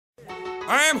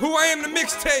I am who I am, the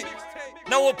mixtape.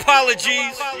 No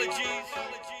apologies,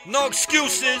 no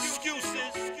excuses,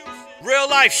 real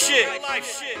life shit.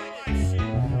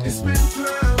 It's been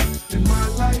times in my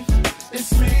life,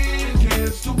 it's me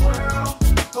against the world.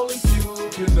 Only you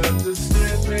can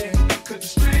understand me, 'cause the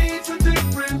streets are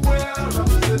different. Well, I'm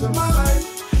just living my life,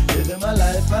 living my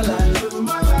life, my life, living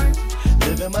my life,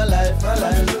 living my life, my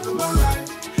life, living my life,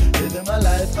 living my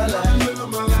life, my life,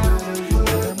 living my life,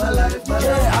 living my life, my life.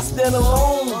 Yeah, I stand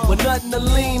alone with nothing to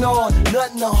lean on,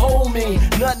 nothing to hold me,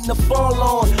 nothing to fall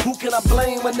on. Who can I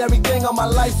blame when everything on my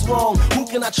life's wrong? Who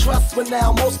can I trust when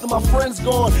now most of my friends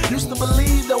gone? Used to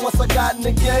believe that once I got in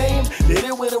the game, that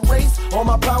it would erase all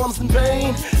my problems in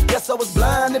vain. Guess I was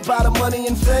blinded by the money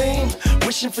and fame,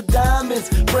 wishing for diamonds,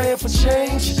 praying for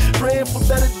change, praying for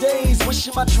better days,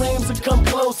 wishing my dreams would come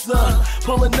closer.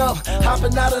 Pulling up,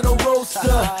 hopping out of the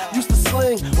roadster. Used to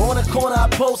sling on a corner, I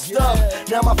post up.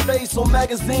 Now my face on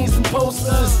magazines and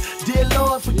posters. Dear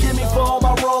Lord, forgive me for all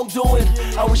my wrongdoing.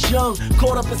 I was young,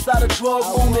 caught up inside a drug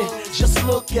movement. Just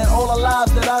look at all the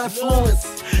lives that I influenced.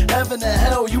 Heaven and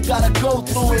hell, you gotta go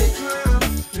through it.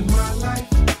 in my life,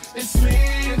 it's me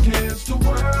against the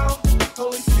world.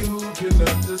 Only you can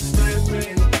understand me,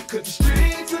 'cause the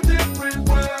streets are different.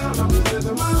 Well, I'm just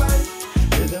living my life,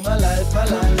 living my life, my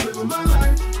life, living my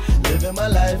life, living my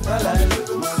life, my life,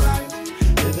 living my life,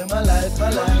 living my life, my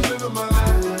life, living my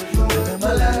life, living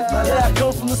my life, my life. Yeah, I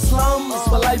come from the slums,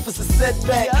 where life is a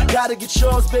setback. Gotta get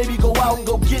yours, baby, go out and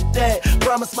go get that.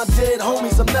 Promise my dead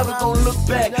homies I'm never gonna look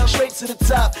back. Straight to the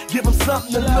top, give them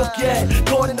something to look at.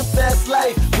 Caught in the fast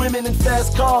life, women in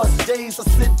fast cars. Days I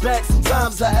sit back,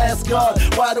 sometimes I ask God,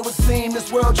 why do it seem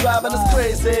this world driving us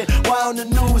crazy? Why on the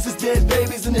news is dead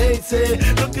babies in Haiti?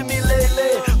 Look at me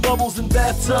lately, bubbles in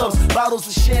bathtubs, bottles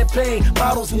of champagne,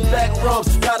 bottles and back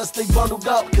rubs. Gotta stay bundled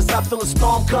up, 'cause I feel a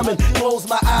storm coming. Close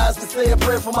my eyes to say a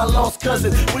prayer for my lost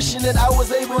cousin, wishing that I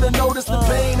was able to notice the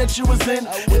pain that you was in.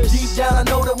 And deep down I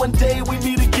know that one day we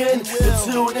meet again.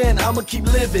 Until then, I'ma keep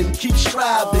living, keep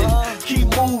striving, keep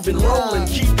moving, rolling,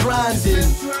 keep grinding.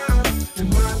 in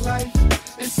my life,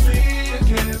 it's me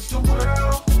against the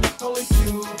world. Only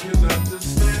you can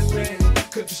understand me,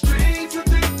 'cause the streets are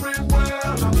different. Well,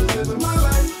 I'm just living my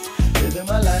life, living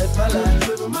my life, my life,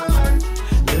 living my life,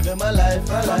 living my life,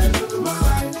 my life, living my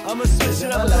life, I'ma switch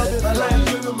it up a little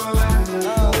bit, living my life,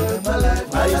 living my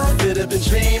life. I used to sit up and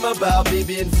dream about me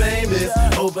being famous,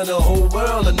 hoping the whole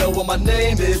world to know what my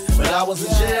name is. But I was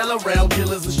in jail around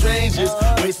killers and strangers,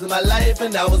 wasting my life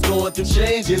and I was going through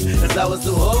changes. As I was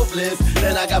so hopeless,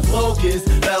 then I got focused,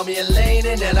 found me a lane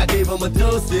and then I gave them a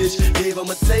dosage, gave them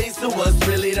a taste of what's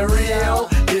really the real,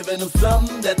 giving them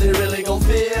something that they really gon'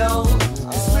 feel.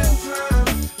 It's been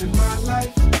times in my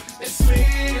life, it's me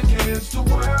against the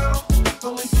world.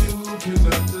 Only you can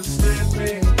understand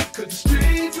me, 'cause the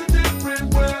streets are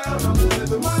different. Well, I'm just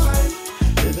living my life,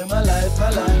 living my life, my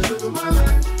life, living my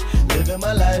life, living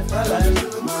my life, my life,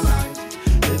 living my life,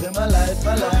 living my life,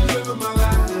 my life, living my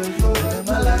life, living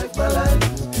my life, my life.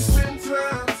 It's been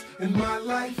times in my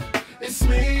life, it's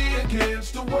me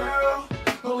against the world.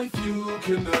 Only you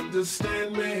can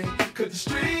understand me, 'cause the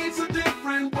streets are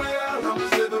different. Well, I'm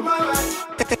just living my life.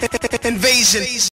 Invasion.